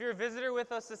you're a visitor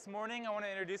with us this morning, I want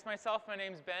to introduce myself. My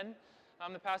name's Ben.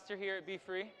 I'm the pastor here at Be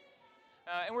Free.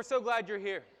 And we're so glad you're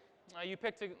here. You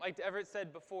picked, like Everett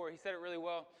said before, he said it really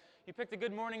well, you picked a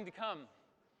good morning to come.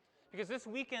 Because this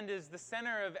weekend is the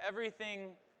center of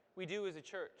everything we do as a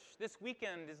church. This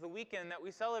weekend is the weekend that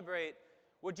we celebrate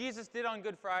what Jesus did on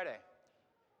Good Friday,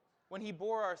 when he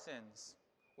bore our sins,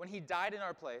 when he died in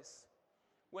our place,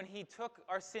 when he took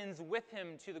our sins with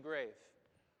him to the grave.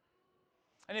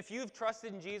 And if you've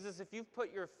trusted in Jesus, if you've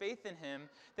put your faith in him,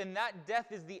 then that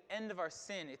death is the end of our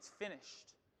sin. It's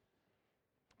finished.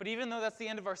 But even though that's the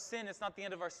end of our sin, it's not the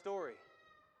end of our story.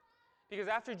 Because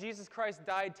after Jesus Christ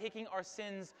died, taking our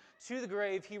sins to the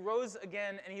grave, he rose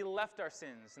again and he left our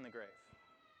sins in the grave.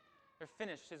 They're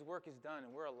finished. His work is done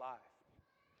and we're alive.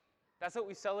 That's what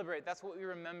we celebrate. That's what we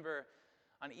remember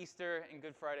on Easter and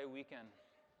Good Friday weekend.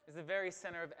 It's the very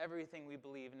center of everything we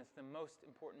believe, and it's the most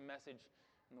important message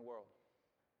in the world.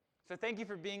 So thank you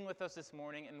for being with us this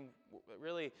morning and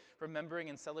really remembering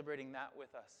and celebrating that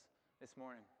with us this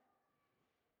morning.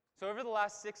 So over the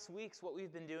last 6 weeks, what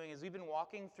we've been doing is we've been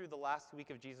walking through the last week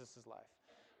of Jesus' life.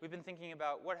 We've been thinking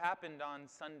about what happened on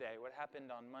Sunday, what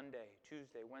happened on Monday,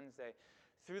 Tuesday, Wednesday,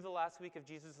 through the last week of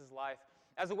Jesus' life,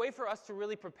 as a way for us to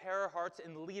really prepare our hearts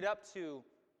and lead up to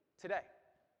today,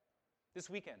 this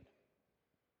weekend,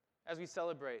 as we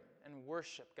celebrate and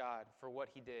worship God for what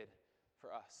he did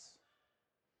for us.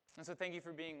 And so thank you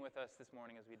for being with us this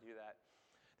morning as we do that.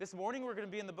 This morning we're going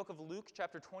to be in the book of Luke,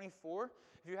 chapter 24.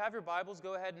 If you have your Bibles,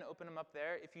 go ahead and open them up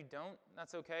there. If you don't,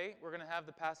 that's okay. We're going to have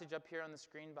the passage up here on the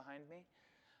screen behind me.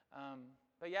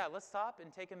 But yeah, let's stop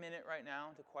and take a minute right now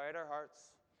to quiet our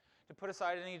hearts, to put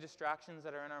aside any distractions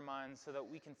that are in our minds so that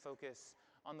we can focus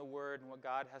on the Word and what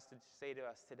God has to say to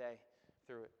us today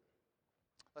through it.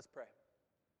 Let's pray.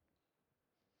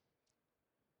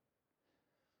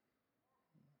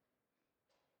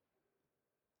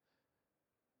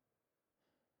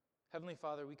 Heavenly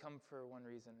Father, we come for one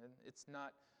reason, and it's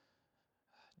not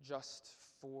just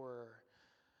for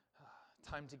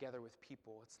time together with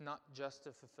people. It's not just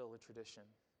to fulfill a tradition.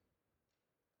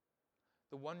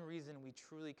 The one reason we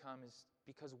truly come is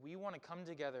because we want to come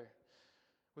together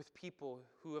with people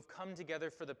who have come together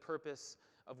for the purpose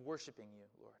of worshiping you,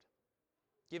 Lord.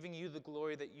 Giving you the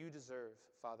glory that you deserve,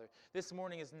 Father. This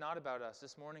morning is not about us.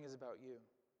 This morning is about you.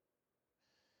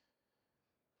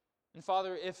 And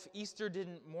Father, if Easter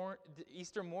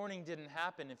morning didn't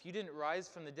happen, if you didn't rise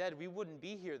from the dead, we wouldn't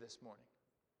be here this morning.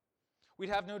 We'd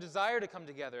have no desire to come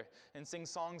together and sing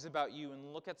songs about you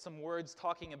and look at some words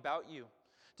talking about you,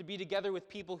 to be together with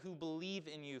people who believe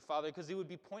in you, Father, because it would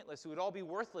be pointless. It would all be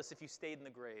worthless if you stayed in the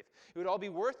grave. It would all be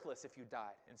worthless if you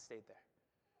died and stayed there.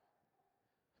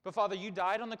 But Father, you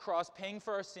died on the cross, paying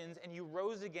for our sins, and you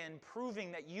rose again,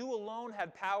 proving that you alone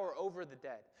had power over the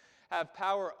dead, have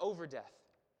power over death.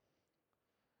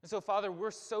 And so, Father,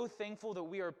 we're so thankful that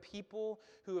we are people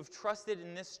who have trusted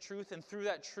in this truth, and through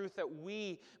that truth that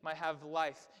we might have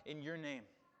life in your name.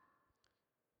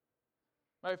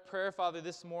 My prayer, Father,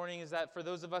 this morning is that for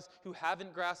those of us who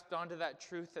haven't grasped onto that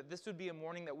truth, that this would be a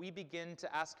morning that we begin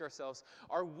to ask ourselves,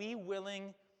 are we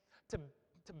willing to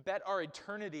bet our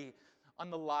eternity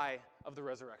on the lie of the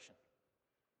resurrection?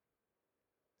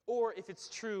 Or if it's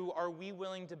true, are we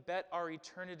willing to bet our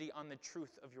eternity on the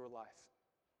truth of your life?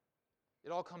 It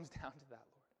all comes down to that,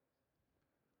 Lord.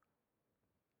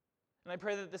 And I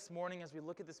pray that this morning, as we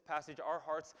look at this passage, our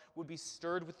hearts would be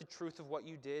stirred with the truth of what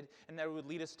you did, and that it would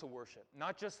lead us to worship.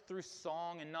 Not just through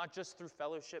song and not just through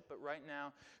fellowship, but right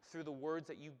now through the words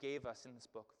that you gave us in this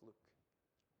book of Luke.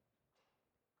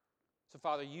 So,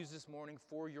 Father, use this morning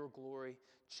for your glory.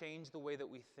 Change the way that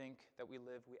we think, that we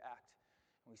live, we act,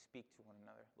 and we speak to one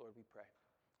another. Lord, we pray.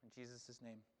 In Jesus'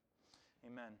 name,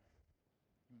 amen.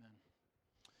 Amen.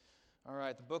 All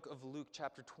right, the book of Luke,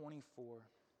 chapter 24.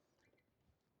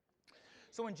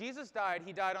 So when Jesus died,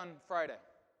 he died on Friday.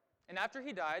 And after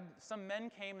he died, some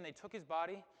men came and they took his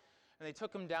body and they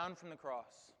took him down from the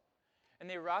cross. And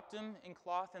they wrapped him in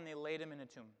cloth and they laid him in a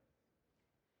tomb.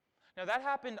 Now that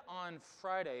happened on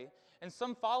Friday, and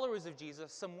some followers of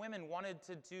Jesus, some women wanted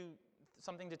to do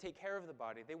something to take care of the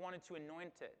body. They wanted to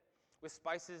anoint it with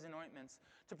spices and ointments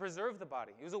to preserve the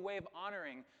body. It was a way of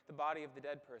honoring the body of the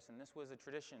dead person. This was a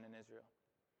tradition in Israel.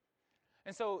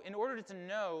 And so in order to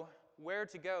know where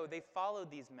to go, they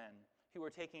followed these men who were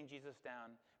taking Jesus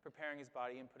down, preparing his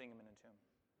body and putting him in a tomb.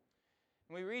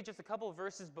 And we read just a couple of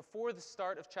verses before the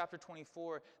start of chapter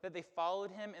 24 that they followed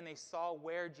him and they saw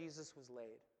where Jesus was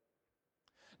laid.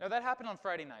 Now that happened on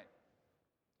Friday night.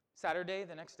 Saturday,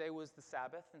 the next day, was the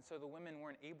Sabbath, and so the women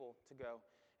weren't able to go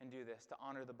and do this, to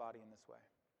honor the body in this way.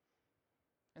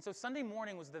 And so Sunday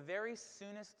morning was the very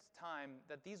soonest time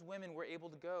that these women were able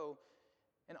to go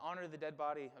and honor the dead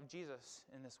body of Jesus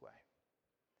in this way.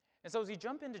 And so as we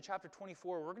jump into chapter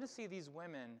 24, we're going to see these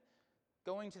women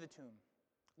going to the tomb,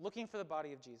 looking for the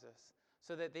body of Jesus,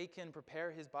 so that they can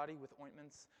prepare his body with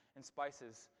ointments and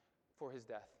spices for his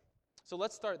death. So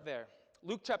let's start there.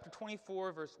 Luke chapter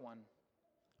 24, verse 1.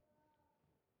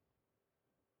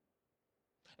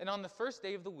 And on the first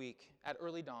day of the week, at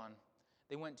early dawn,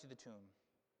 they went to the tomb,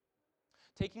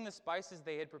 taking the spices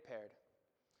they had prepared.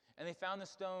 And they found the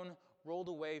stone rolled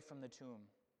away from the tomb.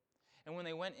 And when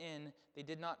they went in, they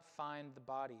did not find the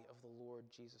body of the Lord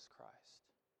Jesus Christ.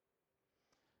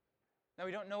 Now,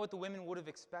 we don't know what the women would have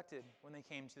expected when they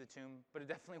came to the tomb, but it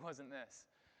definitely wasn't this.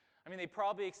 I mean, they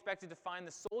probably expected to find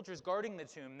the soldiers guarding the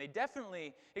tomb. They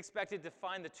definitely expected to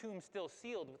find the tomb still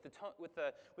sealed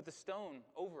with the stone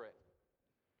over it.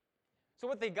 So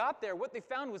what they got there, what they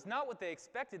found was not what they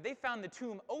expected. They found the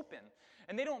tomb open.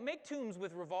 And they don't make tombs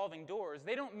with revolving doors.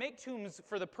 They don't make tombs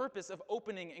for the purpose of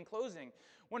opening and closing.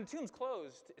 When a tomb's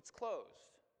closed, it's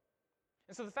closed.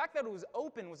 And so the fact that it was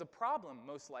open was a problem,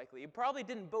 most likely. It probably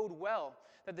didn't bode well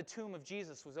that the tomb of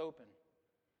Jesus was open.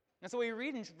 And so we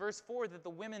read in verse 4 that the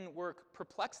women were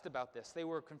perplexed about this. They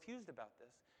were confused about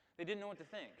this. They didn't know what to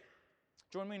think.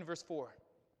 Join me in verse 4.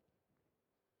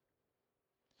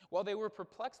 While they were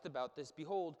perplexed about this,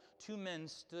 behold, two men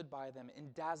stood by them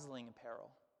in dazzling apparel.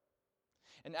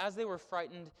 And as they were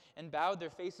frightened and bowed their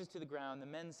faces to the ground, the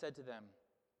men said to them,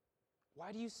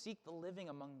 "Why do you seek the living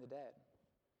among the dead?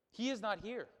 He is not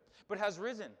here, but has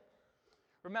risen.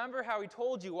 Remember how he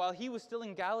told you while he was still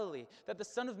in Galilee that the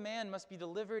Son of Man must be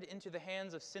delivered into the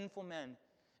hands of sinful men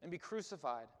and be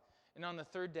crucified, and on the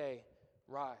third day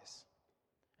rise."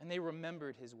 And they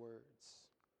remembered his words.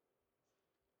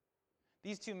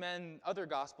 These two men, other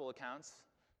gospel accounts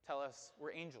tell us,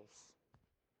 were angels.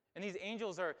 And these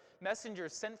angels are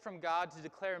messengers sent from God to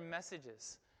declare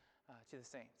messages to the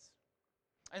saints.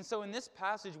 And so in this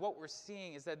passage, what we're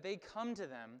seeing is that they come to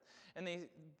them and they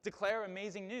declare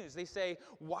amazing news. They say,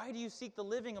 "Why do you seek the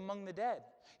living among the dead?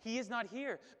 He is not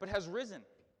here, but has risen."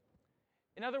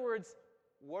 In other words,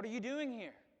 what are you doing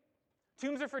here?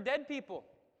 Tombs are for dead people.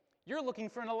 You're looking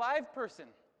for an alive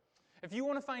person. If you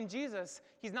want to find Jesus,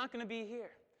 he's not going to be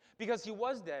here because he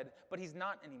was dead, but he's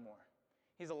not anymore.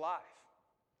 He's alive.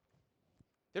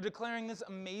 They're declaring this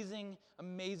amazing,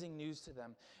 amazing news to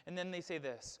them. And then they say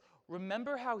this,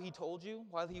 "Remember how he told you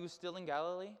while he was still in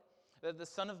Galilee that the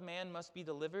Son of Man must be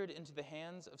delivered into the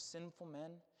hands of sinful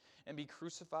men and be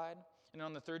crucified, and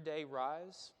on the third day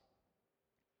rise?"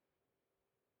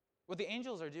 What the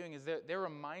angels are doing is they're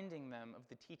reminding them of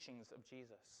the teachings of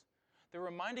Jesus. They're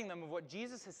reminding them of what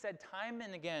Jesus has said time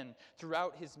and again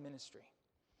throughout his ministry.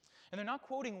 And they're not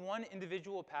quoting one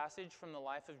individual passage from the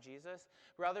life of Jesus.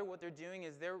 Rather, what they're doing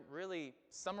is they're really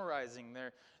summarizing,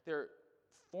 they're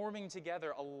forming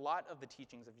together a lot of the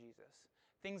teachings of Jesus,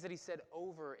 things that he said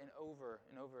over and over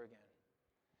and over again.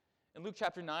 In Luke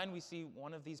chapter 9, we see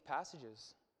one of these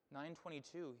passages,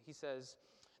 9:22. He says,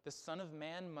 "The Son of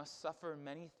Man must suffer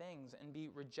many things and be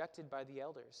rejected by the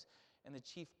elders and the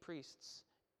chief priests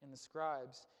and the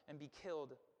scribes and be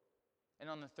killed, and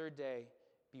on the third day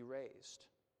be raised."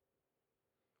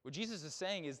 What Jesus is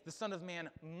saying is the Son of Man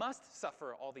must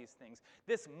suffer all these things.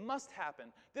 This must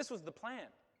happen. This was the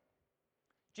plan.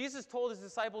 Jesus told his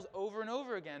disciples over and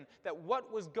over again that what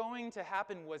was going to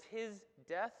happen was his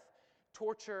death,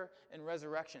 torture, and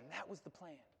resurrection. That was the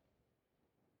plan.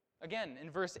 Again,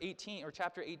 in verse 18 or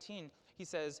chapter 18, he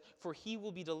says, "For he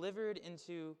will be delivered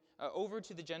over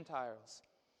to the Gentiles,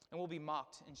 and will be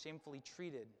mocked and shamefully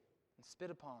treated and spit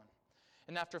upon.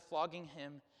 And after flogging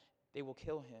him, they will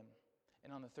kill him.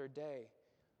 And on the third day,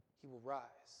 he will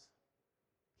rise."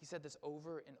 He said this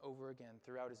over and over again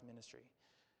throughout his ministry.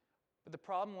 But the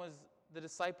problem was the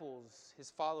disciples,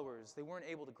 his followers, they weren't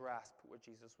able to grasp what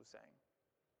Jesus was saying.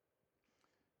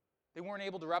 They weren't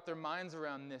able to wrap their minds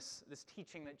around this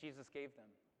teaching that Jesus gave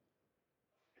them.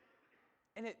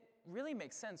 And it really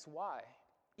makes sense why.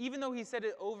 Even though he said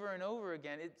it over and over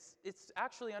again, it's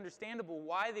actually understandable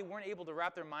why they weren't able to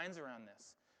wrap their minds around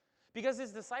this. Because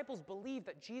his disciples believed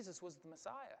that Jesus was the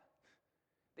Messiah.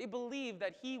 They believed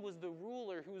that he was the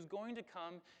ruler who was going to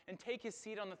come and take his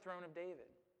seat on the throne of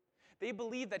David. They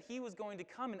believed that he was going to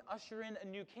come and usher in a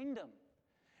new kingdom.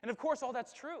 And of course, all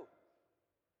that's true.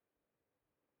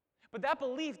 But that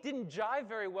belief didn't jive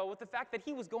very well with the fact that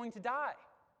he was going to die.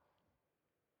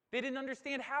 They didn't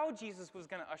understand how Jesus was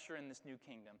going to usher in this new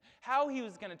kingdom, how he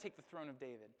was going to take the throne of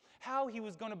David, how he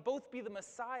was going to both be the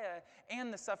Messiah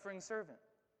and the suffering servant.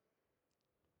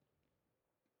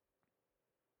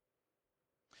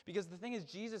 Because the thing is,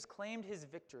 Jesus claimed his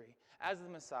victory as the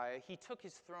Messiah. He took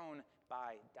his throne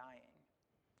by dying.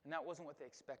 And that wasn't what they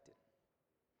expected.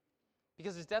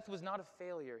 Because his death was not a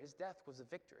failure. His death was a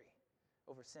victory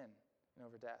over sin and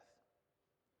over death.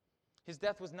 His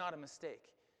death was not a mistake.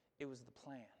 It was the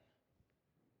plan.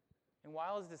 And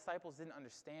while his disciples didn't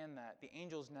understand that, the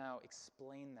angels now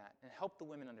explain that and help the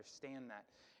women understand that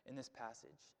in this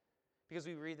passage. Because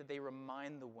we read that they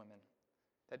remind the women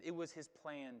that it was his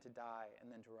plan to die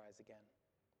and then to rise again.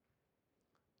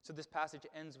 So this passage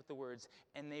ends with the words,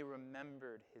 and they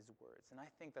remembered his words. And I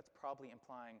think that's probably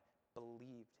implying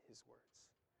believed his words,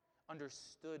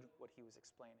 understood what he was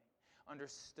explaining,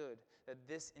 understood that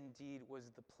this indeed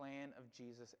was the plan of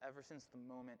Jesus ever since the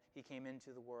moment he came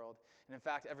into the world, and in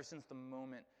fact, ever since the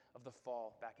moment of the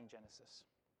fall back in Genesis.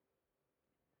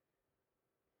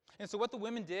 And so what the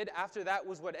women did after that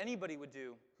was what anybody would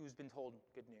do who's been told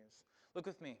good news. Look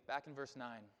with me, back in verse 9.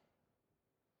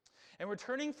 And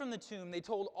returning from the tomb, they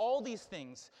told all these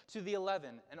things to the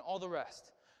 11 and all the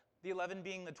rest. The 11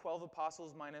 being the 12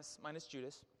 apostles minus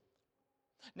Judas.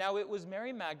 Now it was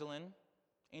Mary Magdalene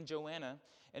and Joanna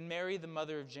and Mary the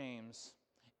mother of James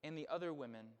and the other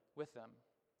women with them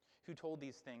who told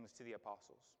these things to the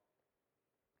apostles.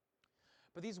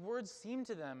 But these words seemed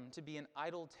to them to be an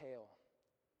idle tale,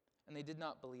 and they did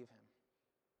not believe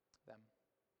them.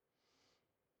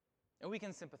 And we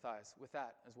can sympathize with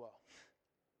that as well.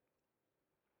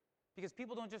 Because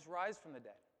people don't just rise from the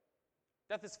dead.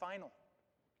 Death is final.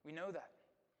 We know that.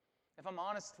 If I'm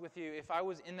honest with you, if I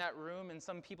was in that room and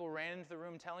some people ran into the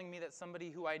room telling me that somebody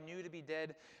who I knew to be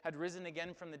dead had risen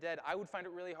again from the dead, I would find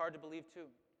it really hard to believe too.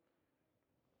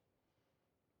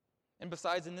 And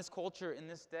besides, in this culture, in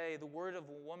this day, the word of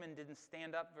a woman didn't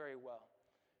stand up very well,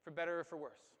 for better or for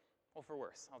worse. Well, for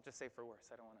worse. I'll just say for worse.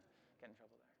 I don't want to get in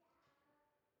trouble there.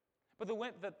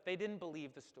 But they didn't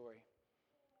believe the story.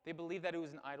 They believed that it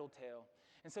was an idle tale.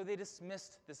 And so they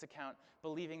dismissed this account,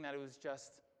 believing that it was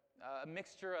just a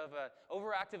mixture of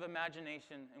overactive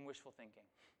imagination and wishful thinking.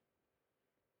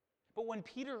 But when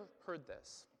Peter heard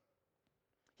this,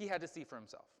 he had to see for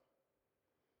himself.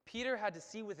 Peter had to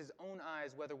see with his own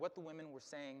eyes whether what the women were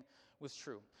saying was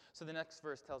true. So the next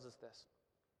verse tells us this.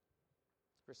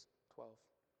 Verse 12.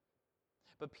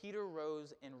 But Peter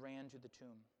rose and ran to the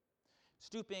tomb.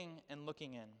 Stooping and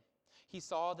looking in, he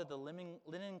saw that the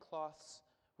linen cloths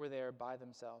were there by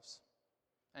themselves.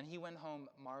 And he went home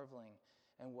marveling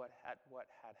at what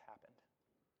had happened.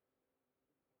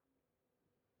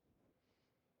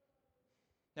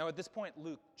 Now at this point,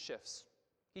 Luke shifts.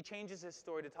 He changes his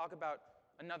story to talk about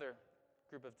another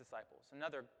group of disciples,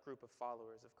 another group of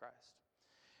followers of Christ.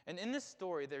 And in this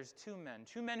story, there's two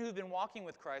men who've been walking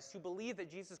with Christ, who believe that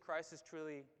Jesus Christ is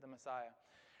truly the Messiah.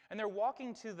 And they're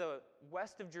walking to the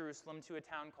west of Jerusalem to a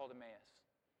town called Emmaus.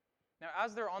 Now,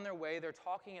 as they're on their way, they're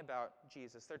talking about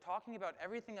Jesus. They're talking about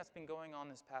everything that's been going on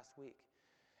this past week.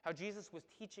 How Jesus was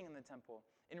teaching in the temple,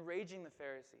 enraging the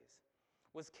Pharisees,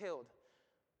 was killed.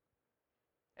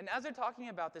 And as they're talking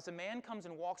about this, a man comes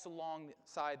and walks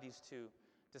alongside these two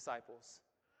disciples.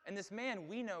 And this man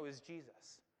we know is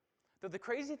Jesus. Though the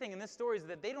crazy thing in this story is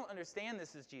that they don't understand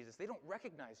this is Jesus. They don't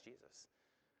recognize Jesus.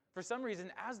 For some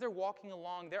reason, as they're walking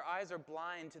along, their eyes are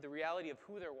blind to the reality of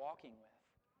who they're walking with.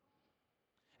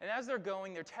 And as they're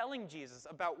going, they're telling Jesus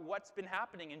about what's been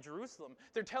happening in Jerusalem.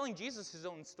 They're telling Jesus his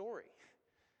own story.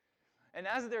 And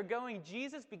as they're going,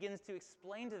 Jesus begins to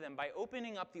explain to them by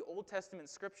opening up the Old Testament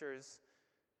scriptures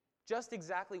just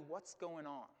exactly what's going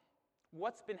on,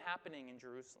 what's been happening in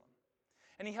Jerusalem.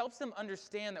 And he helps them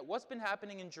understand that what's been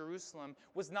happening in Jerusalem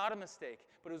was not a mistake,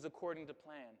 but it was according to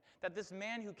plan. That this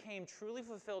man who came truly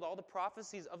fulfilled all the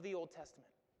prophecies of the Old Testament.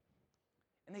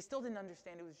 And they still didn't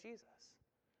understand it was Jesus.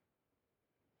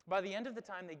 By the end of the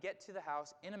time, they get to the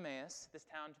house in Emmaus, this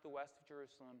town to the west of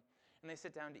Jerusalem, and they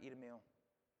sit down to eat a meal.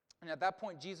 And at that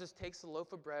point, Jesus takes the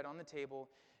loaf of bread on the table,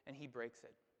 and he breaks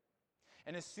it.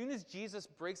 And as soon as Jesus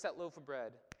breaks that loaf of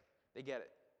bread, they get it.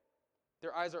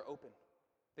 Their eyes are open.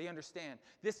 They understand.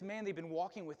 This man they've been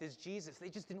walking with is Jesus. They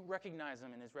just didn't recognize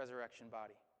him in his resurrection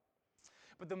body.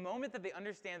 But the moment that they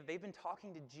understand that they've been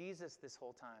talking to Jesus this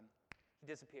whole time, he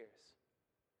disappears.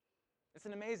 It's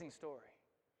an amazing story.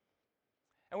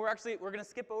 And we're going to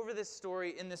skip over this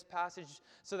story in this passage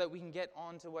so that we can get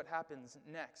on to what happens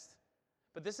next.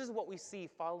 But this is what we see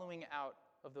following out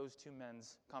of those two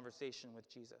men's conversation with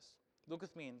Jesus. Look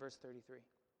with me in verse 33.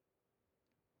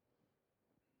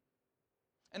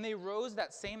 And they rose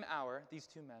that same hour, these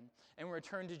two men, and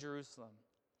returned to Jerusalem.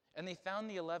 And they found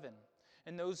the 11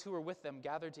 and those who were with them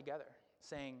gathered together,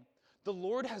 saying, "The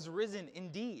Lord has risen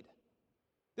indeed."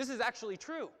 This is actually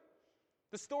true.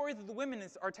 The story that the women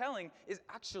are telling is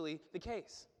actually the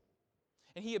case.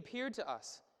 And he appeared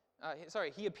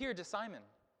to Simon.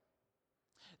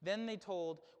 Then they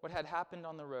told what had happened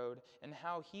on the road and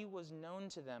how he was known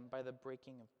to them by the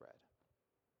breaking of bread.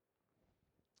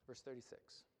 Verse 36.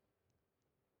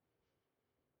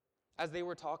 As they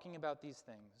were talking about these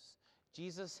things,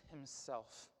 Jesus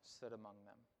himself stood among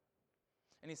them.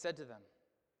 And he said to them,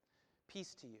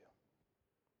 "Peace to you."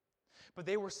 But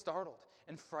they were startled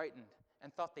and frightened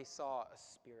and thought they saw a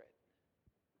spirit.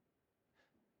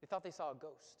 They thought they saw a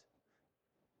ghost.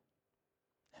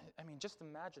 I mean, just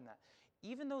imagine that.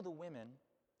 Even though the women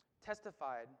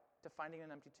testified to finding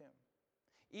an empty tomb,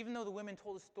 even though the women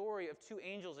told a story of two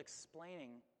angels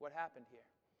explaining what happened here,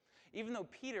 even though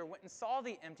Peter went and saw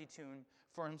the empty tomb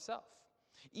for himself,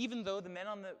 even though the men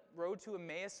on the road to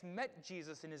Emmaus met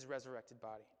Jesus in his resurrected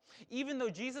body, even though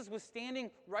Jesus was standing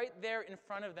right there in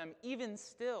front of them, even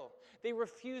still, they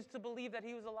refused to believe that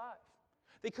he was alive.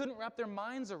 They couldn't wrap their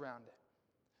minds around it.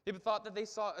 They thought that they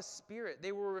saw a spirit.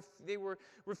 They were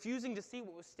refusing to see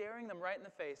what was staring them right in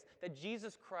the face, that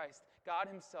Jesus Christ, God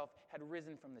himself, had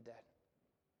risen from the dead.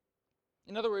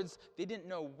 In other words, they didn't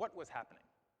know what was happening.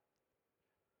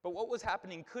 But what was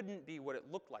happening couldn't be what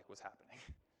it looked like was happening.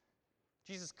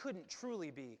 Jesus couldn't truly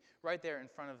be right there in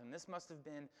front of them. This must have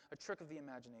been a trick of the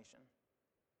imagination,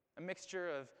 a mixture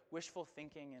of wishful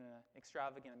thinking and an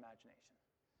extravagant imagination.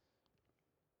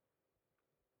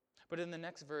 But in the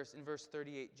next verse, in verse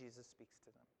 38, Jesus speaks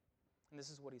to them. And this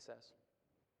is what he says.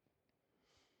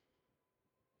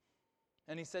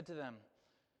 And he said to them,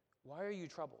 "Why are you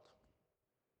troubled?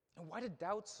 And why did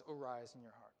doubts arise in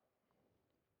your heart?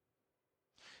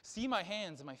 See my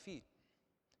hands and my feet,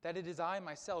 that it is I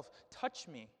myself. Touch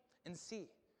me and see.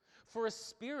 For a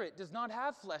spirit does not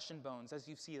have flesh and bones, as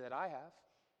you see that I have."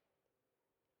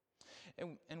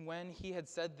 And when he had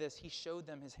said this, he showed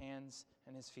them his hands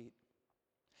and his feet.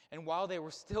 And while they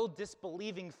were still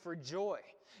disbelieving for joy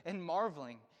and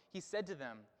marveling, he said to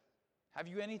them, "Have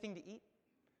you anything to eat?"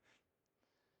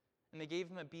 And they gave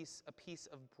him a piece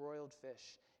of broiled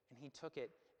fish, and he took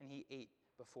it and he ate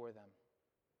before them.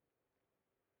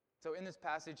 So in this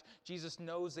passage, Jesus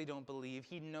knows they don't believe.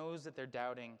 He knows that they're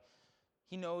doubting.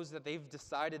 He knows that they've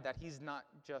decided that he's not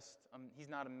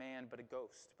a man, but a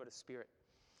ghost, but a spirit.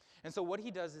 And so what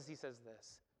he does is he says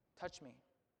this, "Touch me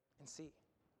and see.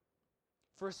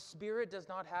 For a spirit does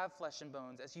not have flesh and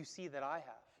bones, as you see that I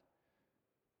have."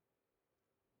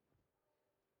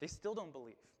 They still don't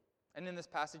believe. And in this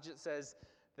passage it says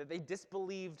that they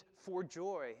disbelieved for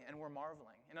joy and were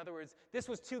marveling. In other words, this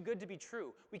was too good to be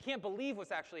true. We can't believe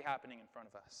what's actually happening in front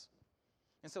of us.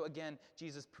 And so again,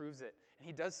 Jesus proves it, and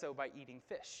he does so by eating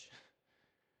fish.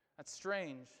 That's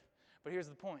strange, but here's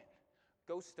the point.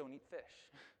 Ghosts don't eat fish.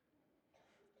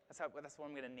 That's what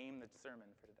I'm going to name the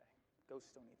sermon for today.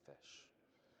 Ghosts don't eat fish.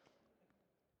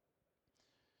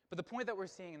 But the point that we're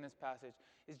seeing in this passage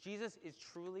is Jesus is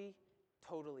truly,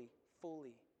 totally,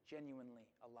 fully, genuinely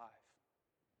alive.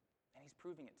 And he's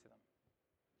proving it to them.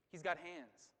 He's got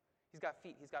hands. He's got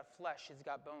feet. He's got flesh. He's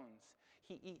got bones.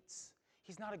 He eats.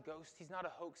 He's not a ghost. He's not a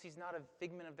hoax. He's not a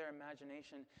figment of their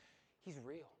imagination. He's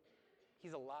real.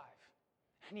 He's alive.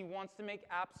 And he wants to make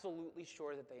absolutely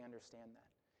sure that they understand that.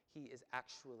 He is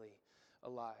actually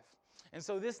alive. And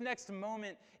so this next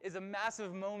moment is a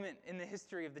massive moment in the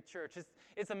history of the church.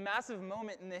 It's a massive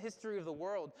moment in the history of the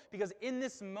world, because in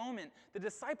this moment, the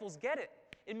disciples get it.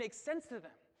 It makes sense to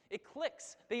them. It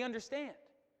clicks. They understand.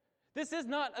 This is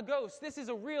not a ghost. This is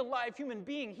a real live human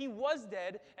being. He was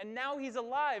dead, and now he's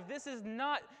alive. This is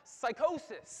not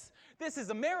psychosis. This is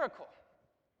a miracle.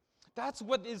 That's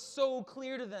what is so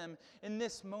clear to them in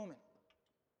this moment.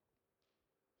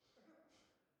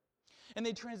 And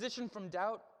they transition from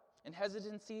doubt and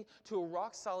hesitancy to a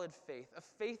rock-solid faith, a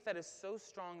faith that is so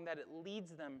strong that it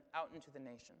leads them out into the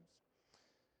nations.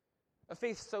 A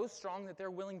faith so strong that they're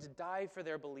willing to die for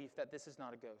their belief that this is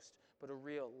not a ghost, but a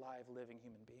real, live, living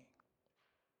human being.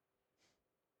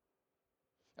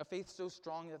 A faith so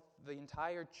strong that the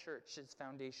entire church's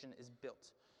foundation is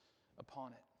built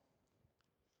upon it.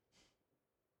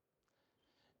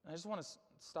 And I just want to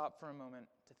stop for a moment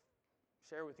to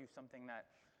share with you something that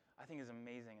I think is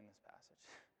amazing in this passage.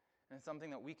 And it's something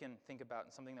that we can think about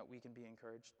and something that we can be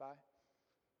encouraged by.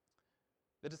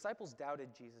 The disciples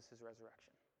doubted Jesus'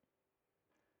 resurrection.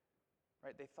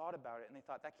 Right? They thought about it and they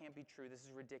thought, that can't be true. This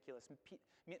is ridiculous.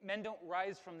 Men don't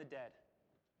rise from the dead.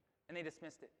 And they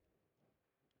dismissed it.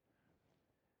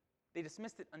 They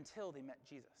dismissed it until they met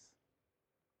Jesus.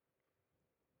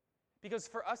 Because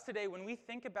for us today, when we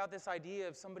think about this idea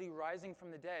of somebody rising from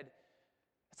the dead,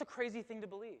 that's a crazy thing to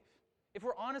believe. If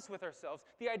we're honest with ourselves,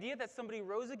 the idea that somebody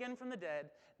rose again from the dead,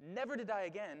 never to die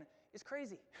again, is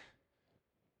crazy.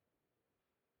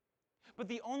 But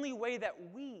the only way that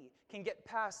we can get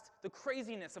past the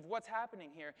craziness of what's happening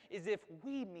here is if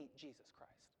we meet Jesus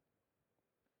Christ.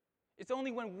 It's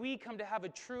only when we come to have a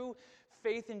true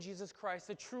faith in Jesus Christ,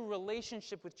 a true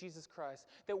relationship with Jesus Christ,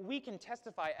 that we can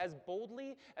testify as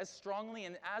boldly, as strongly,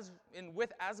 and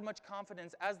with as much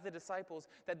confidence as the disciples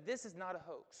that this is not a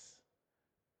hoax,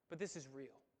 but this is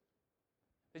real.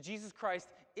 That Jesus Christ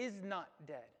is not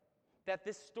dead. That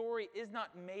this story is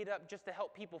not made up just to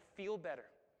help people feel better,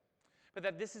 but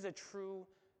that this is a true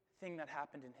thing that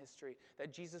happened in history,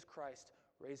 that Jesus Christ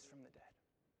raised from the dead.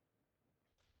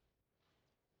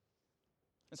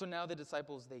 And so now the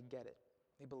disciples, they get it.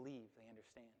 They believe, they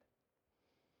understand.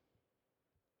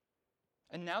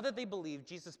 And now that they believe,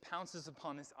 Jesus pounces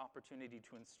upon this opportunity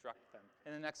to instruct them.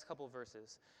 In the next couple of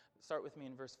verses, start with me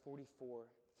in verse 44.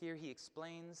 Here he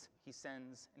explains, he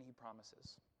sends, and he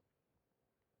promises.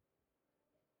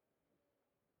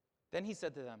 Then he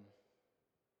said to them,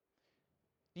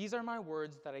 "These are my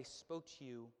words that I spoke to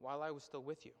you while I was still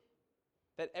with you,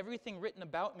 that everything written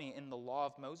about me in the law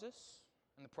of Moses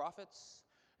and the prophets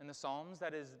and the Psalms,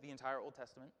 that is the entire Old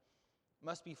Testament,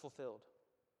 must be fulfilled."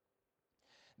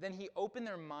 Then he opened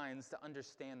their minds to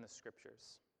understand the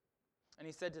Scriptures. And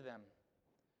he said to them,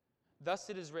 "Thus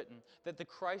it is written, that the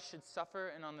Christ should suffer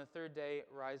and on the third day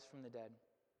rise from the dead.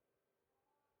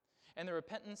 And the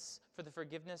repentance for the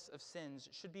forgiveness of sins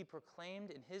should be proclaimed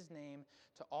in his name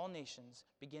to all nations,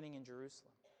 beginning in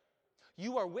Jerusalem.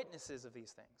 You are witnesses of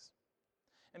these things.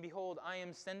 And behold, I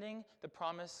am sending the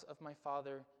promise of my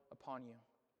Father upon you.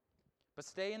 But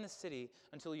stay in the city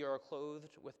until you are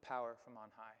clothed with power from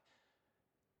on high."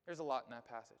 There's a lot in that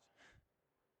passage.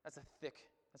 That's a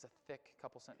thick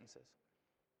couple sentences.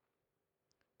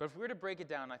 But if we were to break it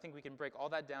down, I think we can break all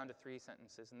that down to 3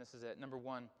 sentences, and this is it. Number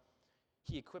 1,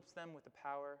 he equips them with the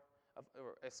power of,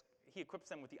 he equips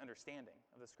them with the understanding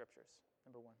of the Scriptures.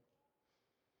 Number 1.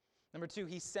 Number 2,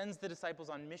 he sends the disciples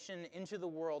on mission into the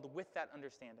world with that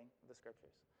understanding of the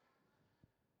Scriptures.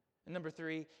 And number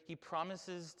 3, he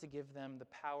promises to give them the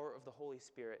power of the Holy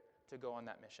Spirit to go on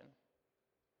that mission.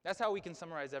 That's how we can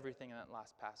summarize everything in that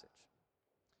last passage.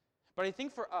 But I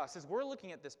think for us, as we're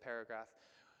looking at this paragraph,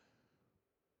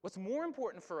 what's more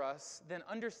important for us than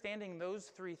understanding those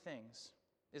 3 things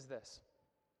is this.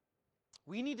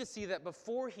 We need to see that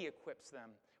before he equips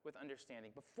them with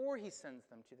understanding, before he sends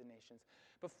them to the nations,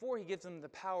 before he gives them the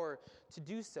power to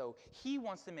do so, he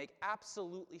wants to make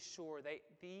absolutely sure that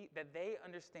they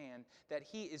understand that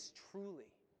he is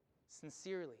truly,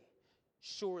 sincerely,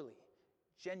 surely,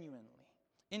 genuinely,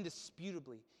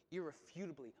 indisputably,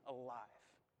 irrefutably alive.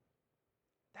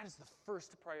 That is the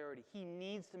first priority. He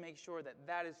needs to make sure that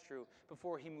that is true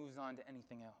before he moves on to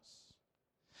anything else.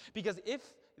 Because if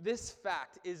this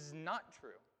fact is not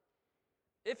true,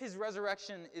 if his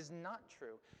resurrection is not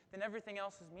true, then everything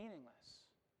else is meaningless.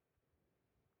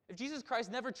 If Jesus Christ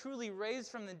never truly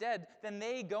raised from the dead, then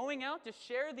they going out to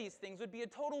share these things would be a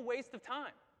total waste of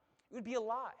time. It would be a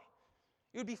lie.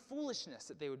 It would be foolishness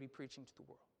that they would be preaching to the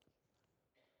world.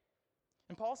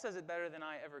 And Paul says it better than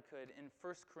I ever could in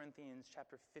 1 Corinthians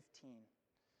chapter 15.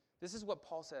 This is what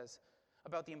Paul says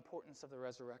about the importance of the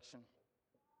resurrection.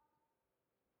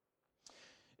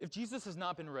 If Jesus has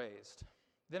not been raised,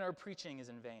 then our preaching is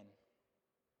in vain,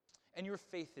 and your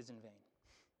faith is in vain.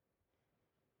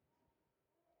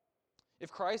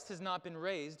 If Christ has not been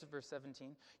raised, verse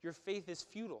 17, your faith is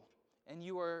futile, and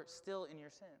you are still in your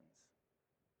sins.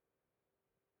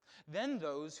 Then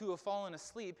those who have fallen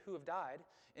asleep, who have died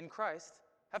in Christ,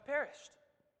 have perished.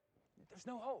 There's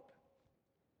no hope.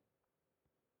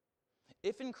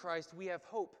 If in Christ we have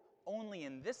hope only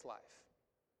in this life,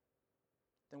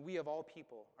 then we of all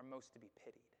people are most to be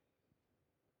pitied.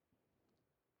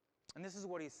 And this is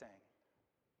what he's saying.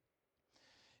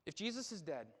 If Jesus is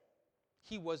dead,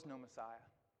 he was no Messiah.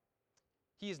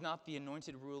 He is not the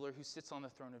anointed ruler who sits on the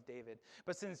throne of David.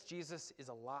 But since Jesus is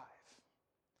alive,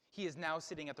 he is now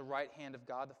sitting at the right hand of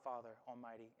God the Father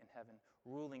Almighty in heaven,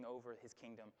 ruling over his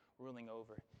kingdom, ruling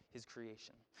over his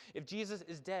creation. If Jesus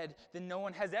is dead, then no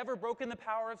one has ever broken the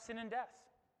power of sin and death.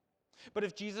 But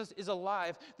if Jesus is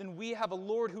alive, then we have a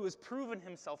Lord who has proven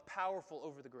himself powerful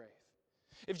over the grave.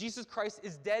 If Jesus Christ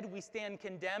is dead, we stand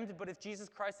condemned, but if Jesus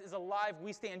Christ is alive,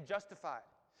 we stand justified.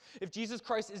 If Jesus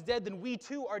Christ is dead, then we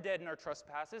too are dead in our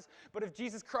trespasses, but if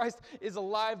Jesus Christ is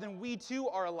alive, then we too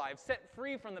are alive, set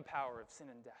free from the power of sin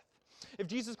and death. If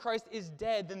Jesus Christ is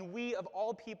dead, then we of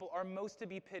all people are most to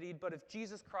be pitied, but if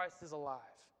Jesus Christ is alive,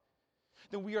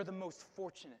 then we are the most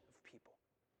fortunate of people.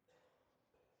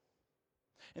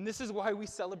 And this is why we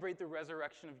celebrate the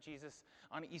resurrection of Jesus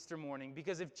on Easter morning,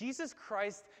 because if Jesus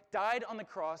Christ died on the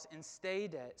cross and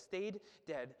stayed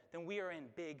dead, then we are in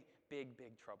big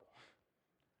trouble.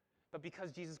 but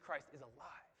because Jesus Christ is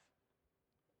alive,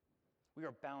 we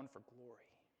are bound for glory.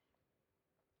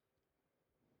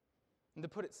 And to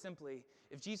put it simply,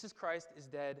 if Jesus Christ is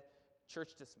dead,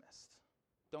 church dismissed.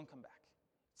 Don't come back.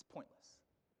 It's pointless.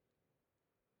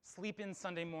 Sleep in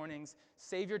Sunday mornings,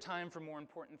 save your time for more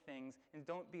important things, and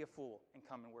don't be a fool and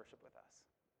come and worship with us.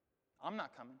 I'm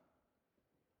not coming.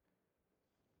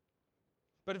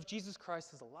 But if Jesus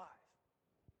Christ is alive,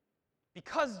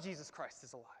 because Jesus Christ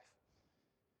is alive,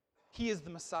 he is the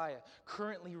Messiah,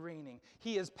 currently reigning,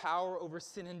 he has power over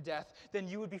sin and death, then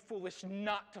you would be foolish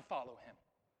not to follow him.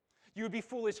 You would be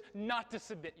foolish not to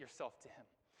submit yourself to him.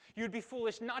 You would be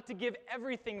foolish not to give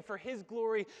everything for his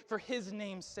glory, for his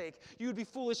name's sake. You would be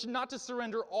foolish not to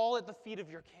surrender all at the feet of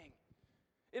your King.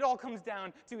 It all comes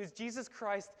down to, is Jesus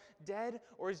Christ dead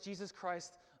or is Jesus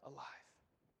Christ alive?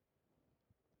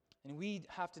 And we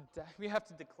have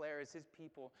to declare as his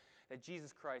people that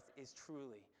Jesus Christ is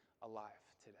truly alive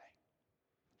today.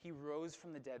 He rose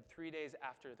from the dead 3 days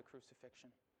after the crucifixion.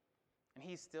 And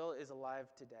he still is alive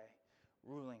today,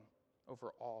 ruling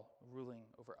over all, ruling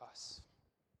over us.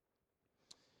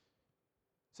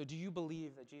 So do you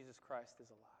believe that Jesus Christ is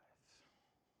alive?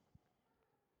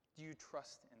 Do you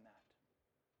trust in that?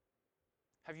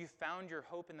 Have you found your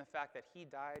hope in the fact that he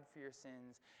died for your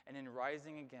sins, and in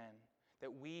rising again,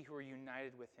 that we who are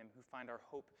united with him, who find our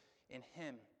hope in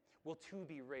him, will too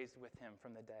be raised with him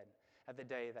from the dead at the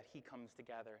day that he comes to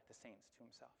gather the saints to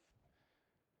himself?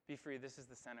 Be Free, this is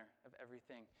the center of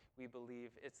everything we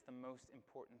believe. It's the most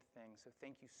important thing. So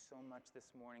thank you so much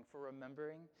this morning for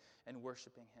remembering and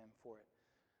worshiping him for it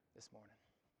this morning.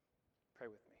 Pray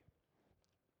with me.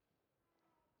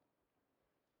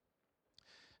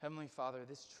 Heavenly Father,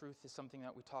 this truth is something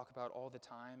that we talk about all the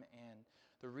time, and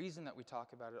the reason that we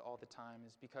talk about it all the time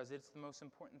is because it's the most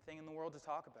important thing in the world to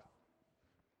talk about.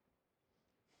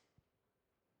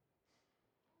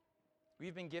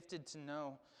 We've been gifted to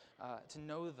know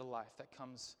the life that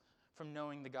comes from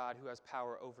knowing the God who has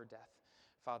power over death,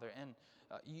 Father. And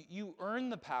you earn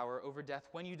the power over death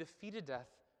when you defeated death,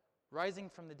 rising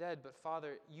from the dead. But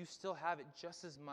Father, you still have it just as much